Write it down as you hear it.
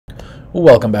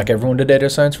Welcome back everyone to Data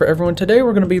Science for Everyone. Today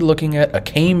we're going to be looking at a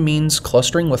k-means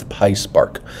clustering with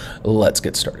PySpark. Let's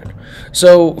get started.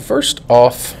 So first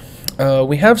off,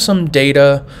 we have some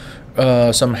data,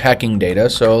 some hacking data.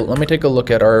 So let me take a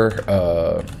look at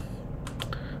our,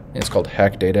 it's called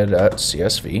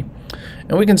hackdata.csv.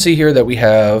 And we can see here that we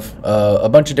have a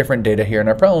bunch of different data here, and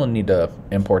I probably need to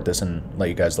import this and let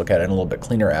you guys look at it in a little bit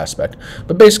cleaner aspect.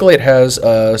 But basically it has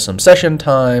some session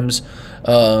times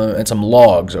and some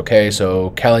logs, okay? So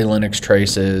Kali Linux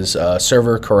traces,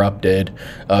 server corrupted,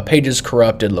 pages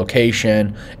corrupted,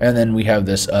 location, and then we have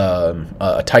this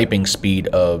typing speed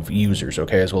of users,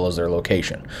 okay, as well as their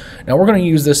location. Now we're going to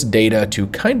use this data to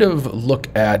kind of look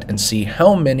at and see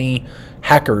how many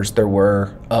hackers there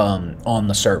were on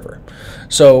the server.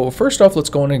 So first off, let's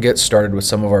go in and get started with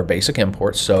some of our basic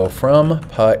imports. So from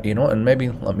and maybe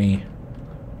let me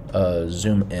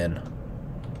zoom in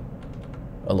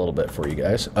a little bit for you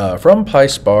guys. From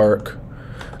PySpark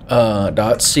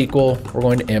 .sql, we're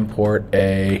going to import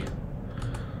a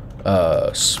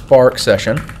Spark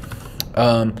session.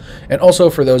 And also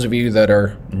for those of you that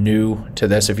are new to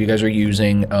this, if you guys are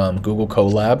using Google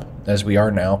Colab, as we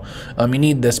are now, you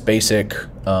need this basic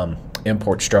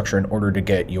import structure in order to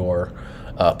get your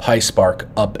PySpark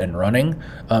up and running.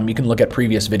 You can look at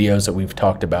previous videos that we've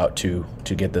talked about to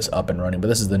get this up and running, but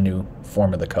this is the new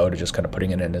form of the code, just kind of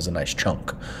putting it in as a nice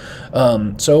chunk.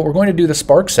 So we're going to do the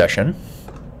Spark session.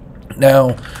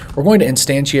 Now we're going to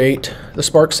instantiate the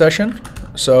Spark session.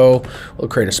 So we'll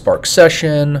create a Spark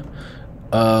session,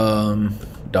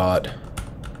 dot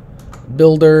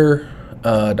builder,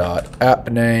 dot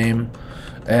app name,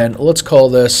 and let's call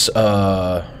this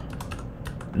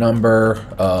number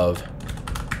of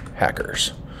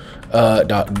hackers,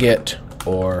 dot get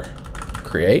or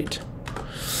create.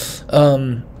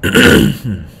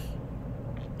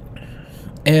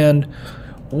 And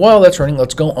while that's running,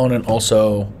 let's go on and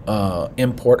also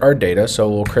import our data. So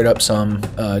we'll create up some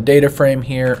data frame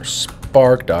here,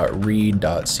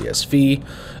 spark.read.csv.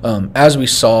 As we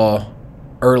saw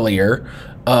earlier,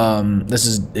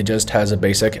 it just has a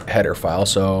basic header file.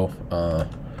 So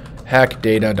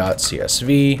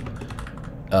hackdata.csv,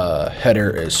 header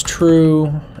is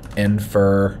true,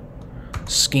 infer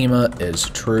schema is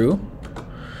true.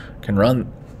 Can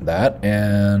run that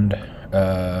and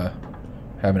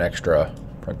have an extra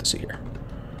parenthesis here.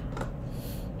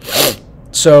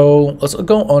 So let's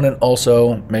go on and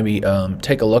also maybe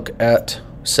take a look at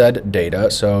said data.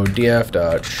 So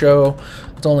df.show,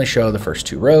 let's only show the first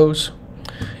two rows.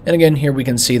 And again, here we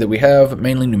can see that we have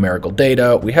mainly numerical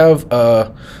data. We have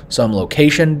some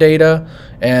location data,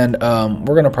 and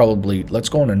we're going to probably, let's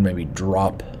go on and maybe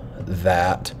drop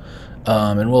that.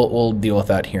 And we'll deal with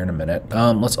that here in a minute.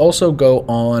 Let's also go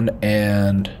on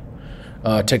and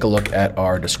take a look at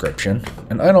our description.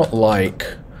 And I don't like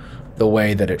the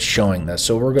way that it's showing this,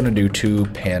 so we're going to do two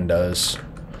pandas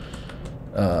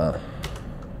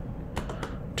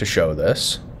to show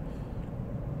this.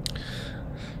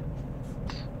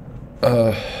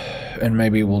 And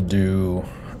maybe we'll do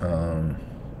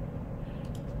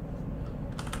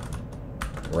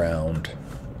round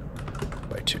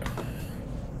by 2.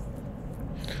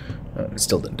 It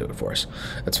still didn't do it for us.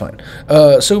 That's fine.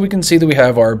 So we can see that we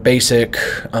have our basic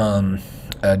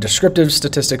descriptive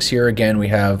statistics here. Again, we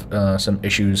have some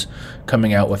issues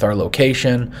coming out with our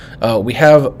location. We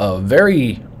have a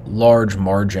very large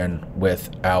margin with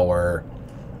our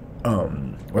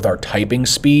typing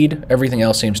speed. Everything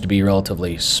else seems to be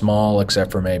relatively small,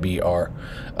 except for maybe our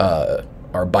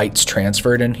bytes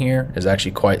transferred in here is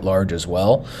actually quite large as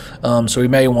well. So we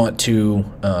may want to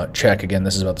check, again,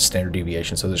 this is about the standard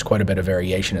deviation, so there's quite a bit of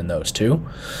variation in those two.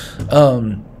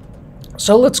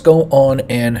 So let's go on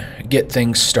and get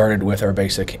things started with our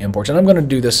basic imports. And I'm going to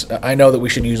do this, I know that we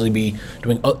should usually be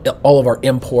doing all of our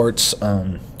imports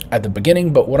at the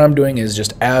beginning, but what I'm doing is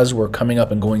just as we're coming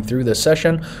up and going through this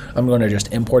session, I'm going to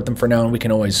just import them for now, and we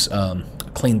can always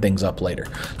clean things up later.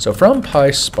 So from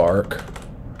PySpark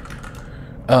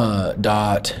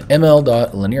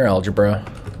 .ml.linear algebra,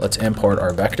 let's import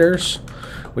our vectors.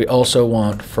 We also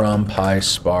want from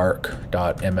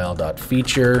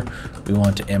PySpark.ml.feature, we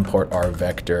want to import our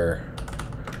vector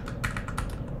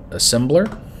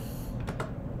assembler.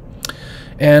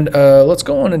 And let's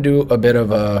go on and do a bit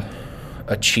of a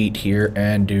cheat here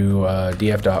and do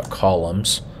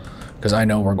df.columns, because I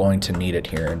know we're going to need it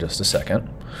here in just a second.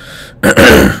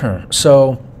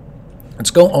 So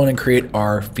let's go on and create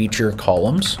our feature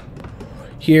columns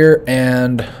here,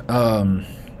 and I'm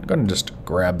going to just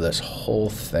grab this whole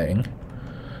thing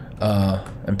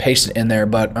and paste it in there,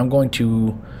 but I'm going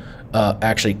to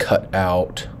actually cut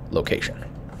out location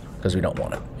because we don't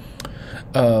want it.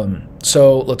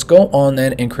 So let's go on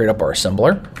then and create up our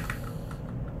assembler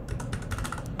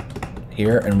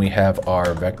here, and we have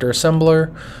our vector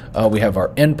assembler. We have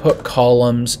our input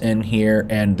columns in here,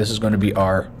 and this is going to be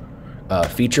our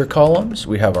feature columns.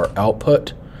 We have our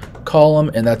output column,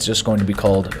 and that's just going to be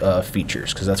called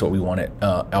features, because that's what we want it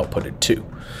outputted to.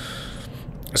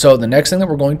 So the next thing that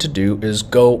we're going to do is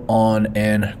go on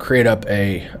and create up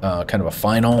a kind of a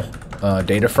final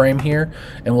data frame here,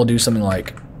 and we'll do something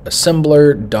like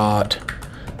assembler dot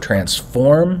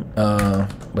transform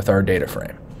with our data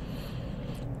frame.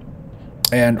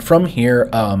 And from here,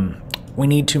 we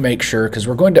need to make sure, because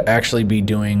we're going to actually be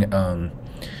doing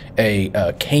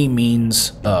a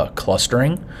k-means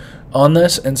clustering on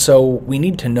this, and so we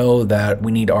need to know that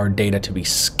we need our data to be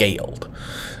scaled.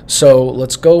 So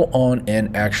let's go on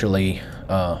and actually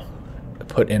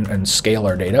put in and scale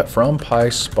our data from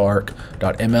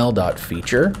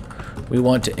PySpark.ml.feature. We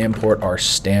want to import our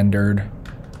standard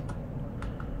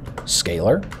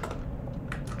scalar.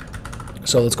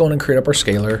 So let's go on and create up our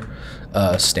scalar,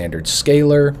 standard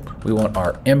scalar. We want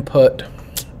our input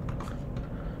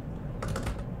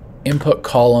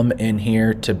column in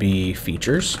here to be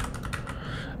features.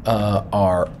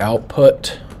 Our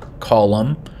output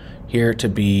column here to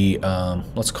be,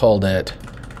 let's call it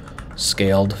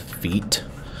scaled feet.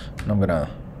 And I'm gonna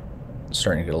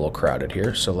starting to get a little crowded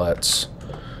here, so let's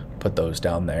put those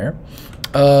down there.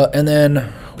 And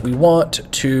then we want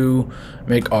to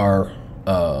make our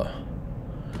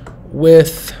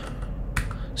width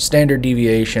standard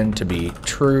deviation to be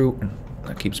true.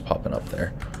 That keeps popping up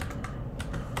there.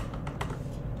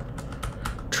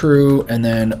 True, and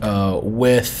then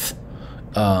width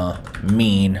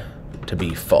mean to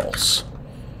be false.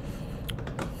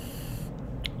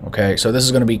 Okay, so this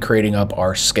is going to be creating up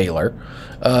our scalar,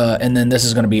 and then this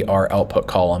is going to be our output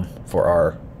column for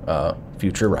our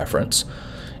future reference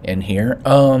in here.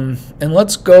 And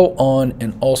let's go on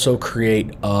and also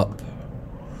create up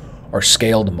our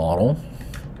scaled model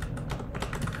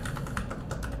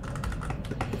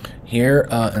here,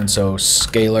 and so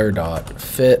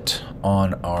scalar.fit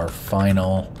on our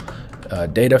final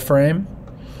data frame.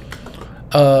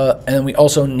 And we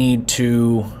also need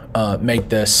to make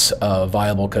this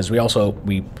viable, because we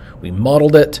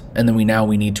modeled it, and then we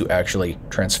need to actually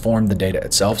transform the data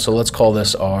itself. So let's call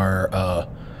this our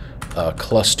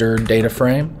clustered data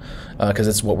frame, because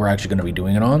that's what we're actually going to be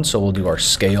doing it on. So we'll do our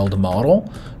scaled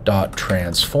model dot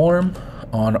transform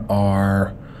on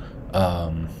our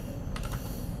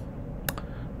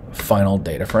final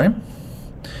data frame.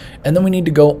 And then we need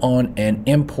to go on and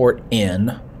import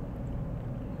in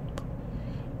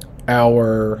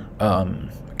our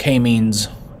k-means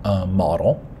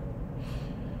model.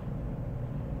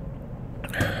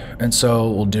 And so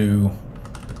we'll do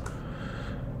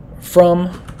from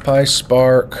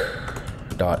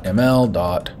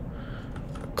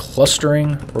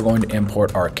PySpark.ml.clustering, we're going to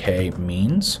import our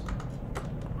k-means.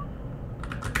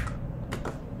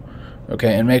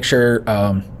 Okay, and make sure,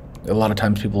 a lot of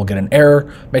times people will get an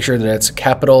error. Make sure that it's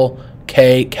capital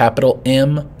K, capital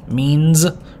M, means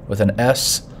with an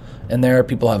S in there.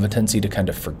 People have a tendency to kind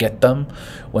of forget them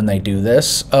when they do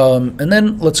this. And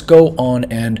then let's go on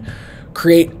and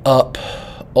create up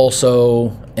also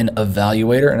an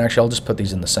evaluator. And actually, I'll just put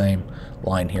these in the same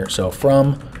line here. So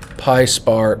from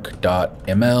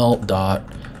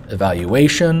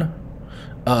PySpark.ml.evaluation,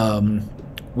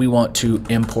 we want to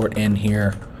import in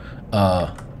here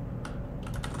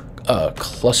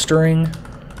clustering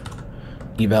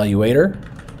evaluator.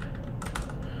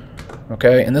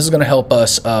 Okay, and this is going to help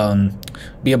us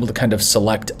be able to kind of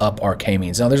select up our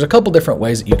k-means. Now, there's a couple different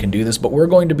ways that you can do this, but we're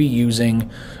going to be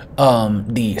using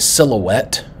the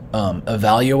silhouette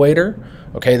evaluator.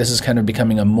 Okay, this is kind of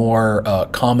becoming a more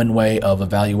common way of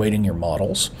evaluating your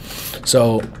models.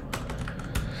 So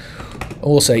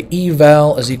we'll say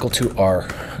eval is equal to our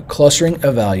clustering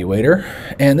evaluator,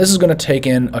 and this is going to take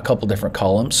in a couple different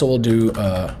columns. So we'll do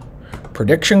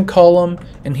prediction column,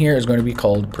 and here is going to be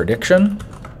called prediction,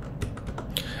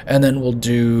 and then we'll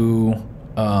do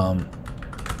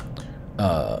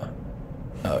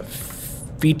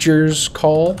features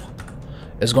call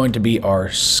is going to be our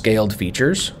scaled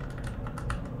features.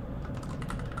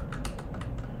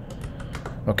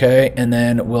 Okay, and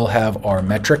then we'll have our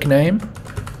metric name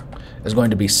is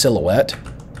going to be silhouette.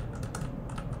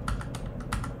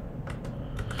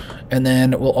 And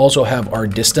then we'll also have our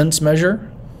distance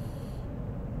measure.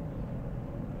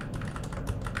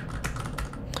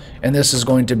 And this is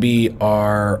going to be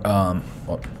our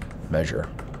measure.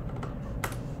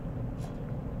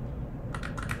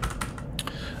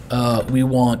 We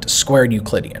want squared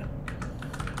Euclidean.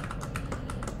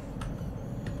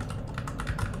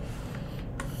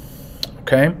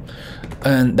 okay?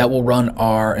 And that will run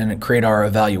and create our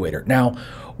evaluator. Now,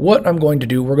 what I'm going to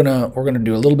do, we're gonna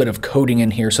do a little bit of coding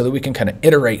in here so that we can kind of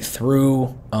iterate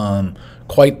through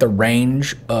quite the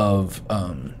range of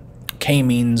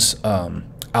k-means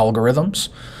algorithms.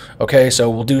 Okay, so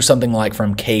we'll do something like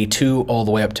from K2 all the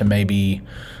way up to maybe,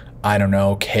 I don't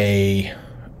know,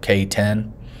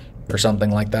 K10 or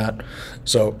something like that.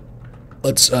 So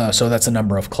let's so that's a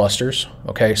number of clusters.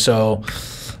 Okay, so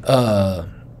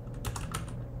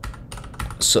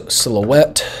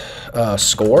silhouette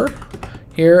score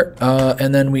here,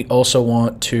 and then we also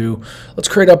want to, let's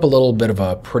create up a little bit of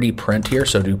a pretty print here.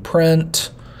 So do print.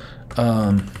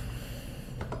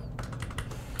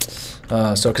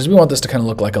 So because we want this to kind of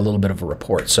look like a little bit of a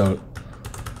report. So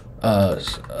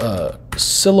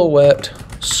silhouette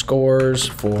scores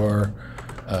for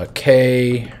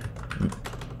k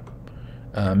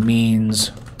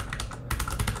means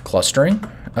clustering,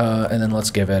 and then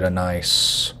let's give it a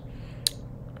nice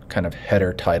kind of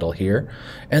header title here.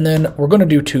 And then we're going to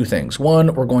do two things.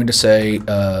 One, we're going to say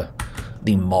the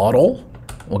model.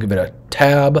 We'll give it a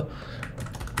tab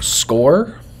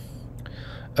score.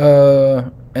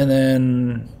 And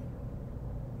then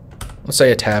let's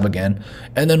say a tab again.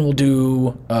 And then we'll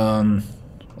do,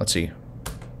 let's see.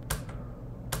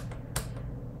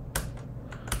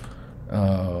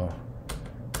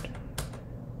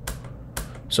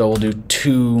 So we'll do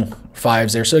 2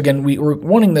 5s there. So again, we're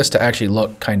wanting this to actually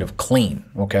look kind of clean,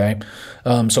 okay?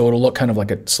 So it'll look kind of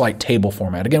like a slight table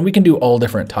format. Again, we can do all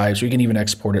different types. We can even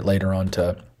export it later on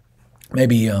to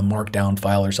maybe a markdown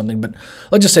file or something, but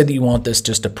let's just say that you want this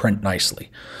just to print nicely.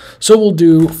 So we'll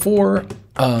do for,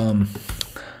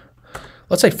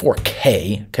 let's say for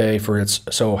k, okay, for its,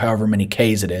 so however many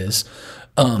k's it is,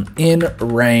 in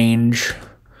range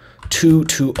 2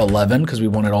 to 11, because we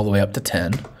want it all the way up to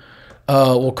 10.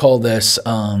 We'll call this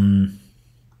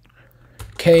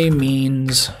k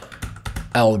means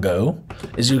algo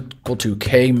is equal to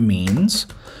k means,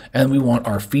 and we want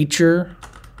our feature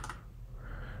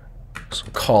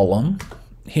column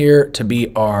here to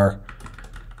be our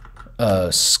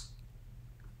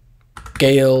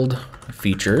scaled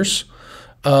features,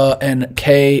 and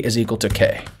k is equal to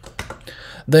k.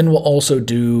 Then we'll also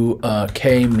do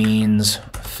k means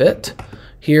fit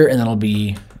here, and that'll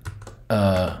be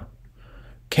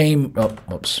k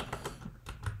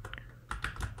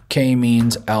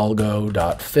means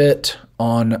algo.fit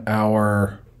on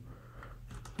our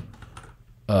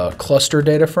cluster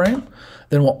data frame.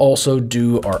 Then we'll also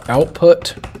do our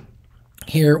output.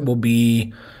 Here will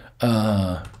be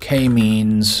k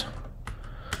means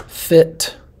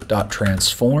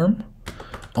fit.transform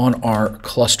on our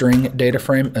clustering data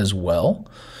frame as well.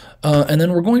 And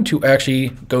then we're going to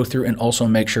actually go through and also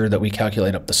make sure that we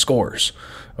calculate up the scores.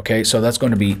 Okay, so that's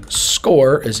going to be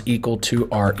score is equal to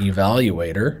our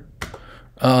evaluator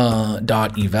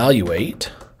dot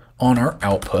evaluate on our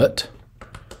output.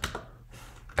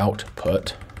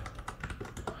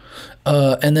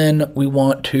 And then we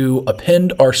want to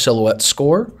append our silhouette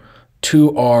score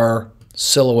to our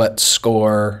silhouette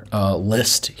score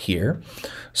list here.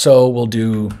 So we'll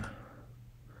do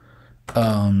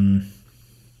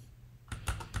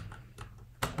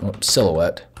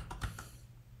silhouette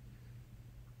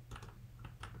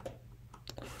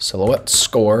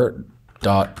score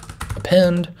dot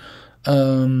append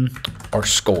our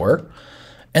score,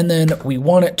 and then we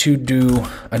want it to do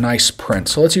a nice print.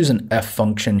 So let's use an f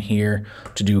function here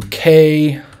to do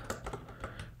k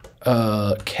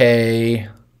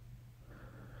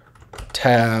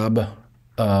tab,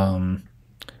 and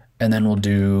then we'll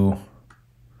do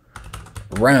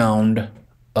round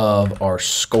of our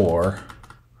score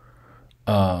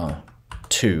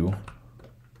 2.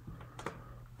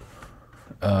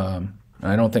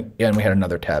 I don't think, yeah, and we had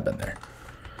another tab in there.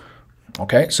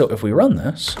 Okay, so if we run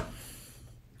this,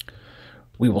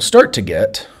 we will start to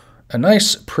get a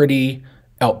nice, pretty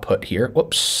output here.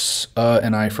 Whoops,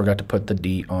 and I forgot to put the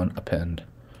D on append.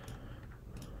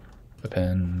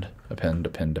 Append.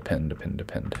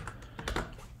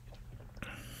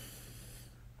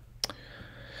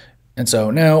 And so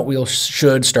now we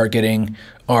should start getting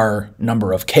our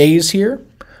number of Ks here.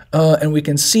 And we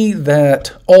can see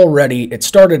that already it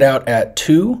started out at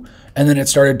 2, and then it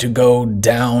started to go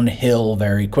downhill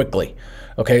very quickly.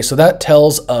 Okay, so that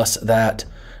tells us that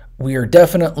we are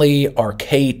definitely, our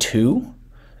K2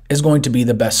 is going to be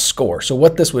the best score. So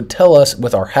what this would tell us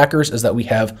with our hackers is that we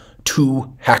have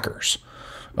 2 hackers.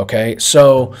 Okay,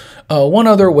 so one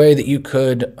other way that you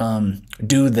could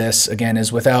do this, again,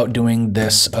 is without doing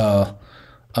this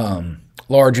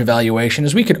large evaluation,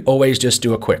 is we could always just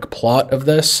do a quick plot of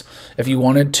this if you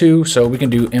wanted to. So we can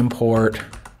do import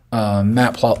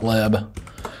matplotlib,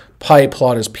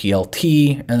 pyplot is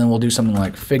plt, and then we'll do something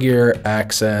like figure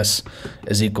access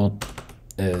is equal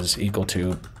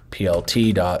to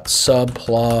plt dot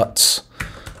subplots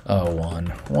 1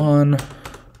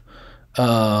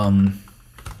 1.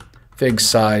 Fig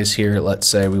size here, let's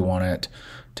say we want it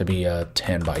to be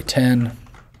 10 by 10.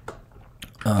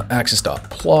 Axis dot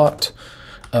plot.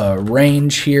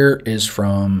 Range here is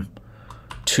from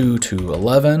 2 to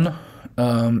 11,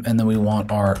 and then we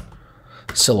want our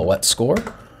silhouette score,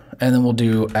 and then we'll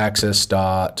do axis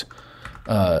dot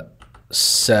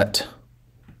set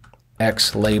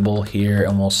x label here,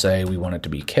 and we'll say we want it to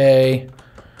be k,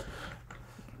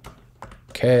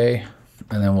 and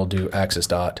then we'll do axis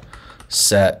dot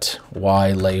set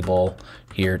y label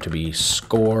here to be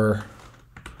score.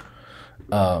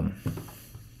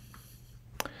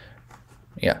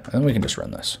 Yeah, and then we can just run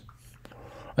this.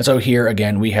 And so here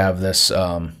again we have this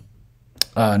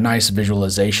nice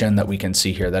visualization that we can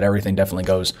see here that everything definitely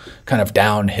goes kind of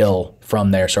downhill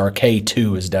from there. So our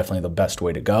K2 is definitely the best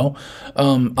way to go.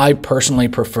 I personally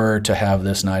prefer to have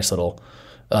this nice little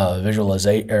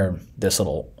visualization, or this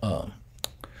little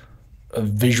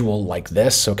visual like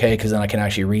this, okay, because then I can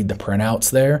actually read the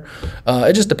printouts there.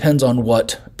 It just depends on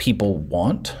what people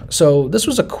want. So this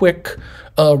was a quick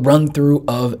run through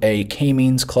of a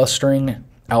k-means clustering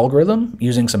algorithm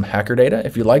using some hacker data.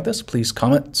 If you like this, please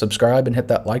comment, subscribe, and hit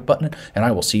that like button, and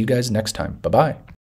I will see you guys next time. Bye-bye.